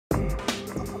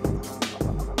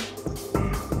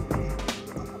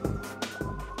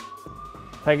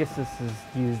PAGASYS is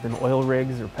used in oil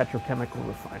rigs or petrochemical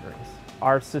refineries.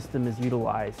 Our system is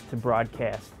utilized to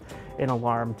broadcast an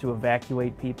alarm to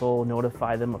evacuate people,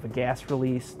 notify them of a gas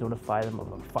release, notify them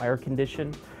of a fire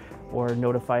condition, or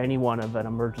notify anyone of an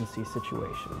emergency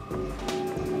situation.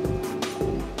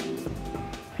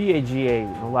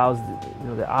 PAGA allows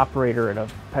the operator at a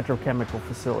petrochemical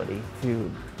facility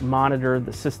to monitor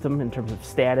the system in terms of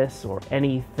status or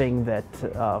anything that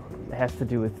has to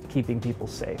do with keeping people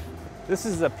safe. This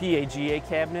is a PAGA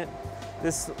cabinet.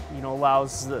 This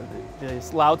allows the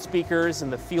loudspeakers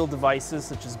and the field devices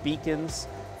such as beacons,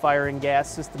 fire and gas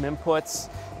system inputs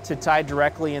to tie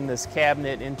directly in this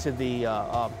cabinet into the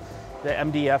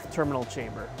MDF terminal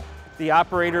chamber. The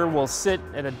operator will sit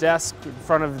at a desk in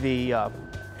front of the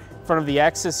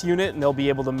access unit, and they'll be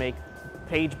able to make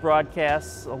page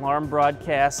broadcasts, alarm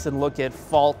broadcasts, and look at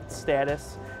fault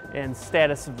status and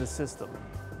status of the system.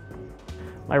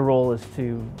 My role is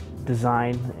to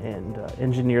design and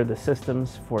engineer the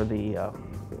systems for the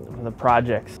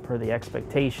projects per the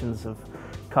expectations of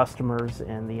customers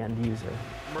and the end user.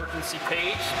 Emergency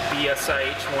page,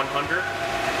 BSIH 100.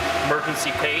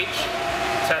 Emergency page,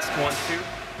 test 1, 2.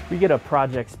 We get a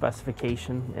project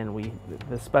specification, and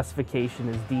the specification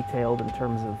is detailed in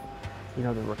terms of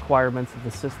the requirements of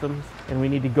the systems, and we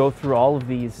need to go through all of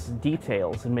these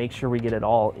details and make sure we get it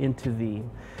all into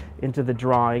the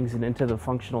drawings and into the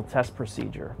functional test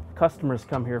procedure. Customers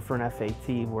come here for an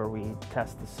FAT where we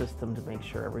test the system to make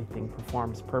sure everything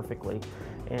performs perfectly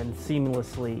and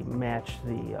seamlessly match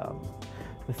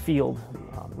the field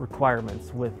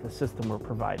requirements with the system we're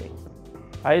providing.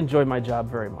 I enjoy my job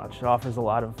very much. It offers a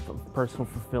lot of personal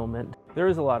fulfillment. There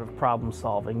is a lot of problem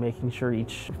solving, making sure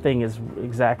each thing is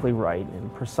exactly right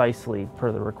and precisely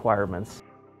per the requirements.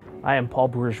 I am Paul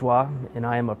Bourgeois, and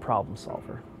I am a problem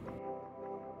solver.